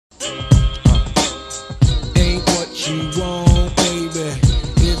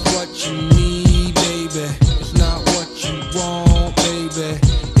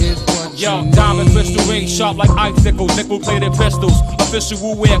sharp like icicles, nickel-plated pistols.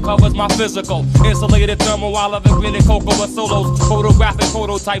 Official wear covers my physical. Insulated thermal while I've been cocoa with solos. Photographic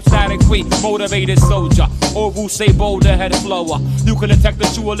prototype, static free, motivated soldier. Oval say boulder head flower. You can detect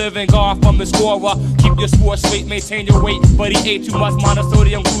that you a living guard from the scorer. Keep your sports weight, maintain your weight. But he ate too much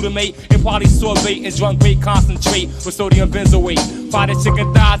monosodium glutamate and polysorbate and drunk great concentrate with sodium benzoate. Fried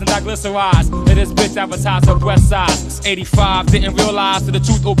chicken thighs and diglycerides. And this bitch advertised her breast size. 85 didn't realize till the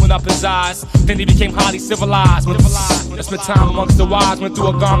truth opened up his eyes. Then he became highly civilized. I spent time amongst the wise, went through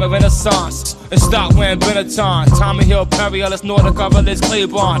a garment renaissance and stopped wearing Benetton. Tommy Hill, Perry Ellis, Nordica, Village,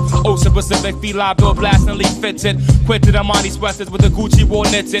 Claiborne. Ocean Pacific, Feli, Bill blastingly fitted. Quitted Armani sweaters with the Gucci wool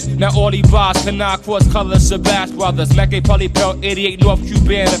knitted. Now all these bars cannot cross colors. Shabazz Brothers, Mecca, Pully Belt, 88 North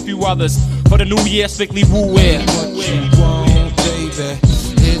Cuban, and a few others. For the new year, strictly woo wear. What you want, baby,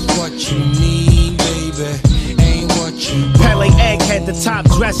 is what you need, baby. Pele Egghead, the top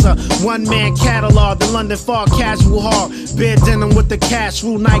dresser. One man catalog, the London Far Casual Hard. Beer denim with the cash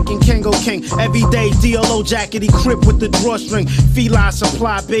rule, Nike and Kango King. Everyday DLO jacket, he crip with the drawstring. Feline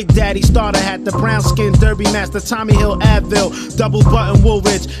supply, Big Daddy starter hat. The brown skin derby master, Tommy Hill Advil. Double button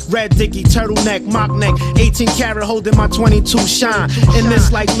Woolridge, red dicky, turtleneck, mock neck. 18 karat holding my 22 shine. In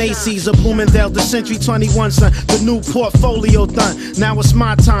this like Macy's or Bloomingdale, the Century 21 son. The new portfolio done. Now it's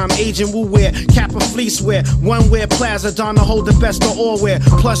my time, Agent Woo wear, Kappa fleece wear, one wear Plaza Donna hold the best of all wear,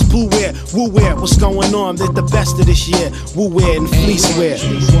 plus boo wear, woo wear. What's going on? They're the best of this year. Woo wear and fleece wear. What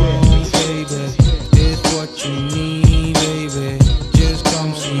you want, baby, is what you need, baby. Just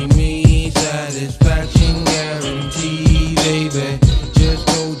come see me, satisfaction guaranteed, baby. Just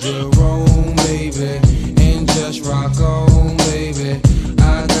hold your own, baby, and just rock on, baby.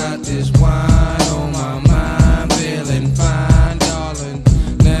 I got this wine on my mind, feeling fine, darling.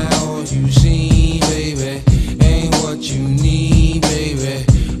 Now all you see, baby, ain't what you need, baby.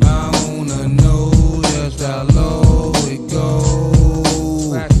 I wanna know just how low it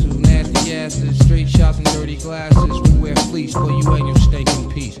goes. Back to nasty asses, straight shots and dirty glasses. We wear fleece, but you ain't your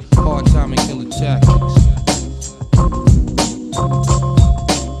stinking piece. Hard time and killer tactics.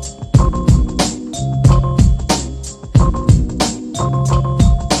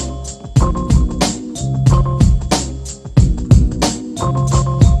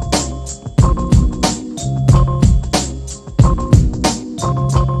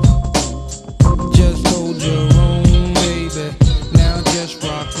 Just hold your own, baby. Now just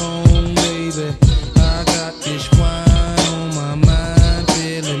rock on, baby. I got this wine on my mind,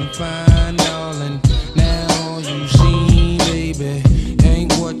 feeling fine, darling. Now all you see, baby,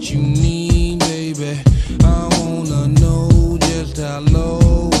 ain't what you need, baby. I wanna know just how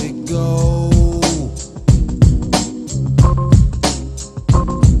low it goes.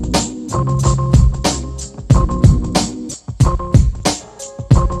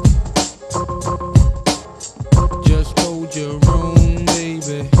 Just hold your own,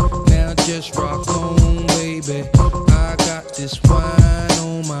 baby. Now just rock on, baby.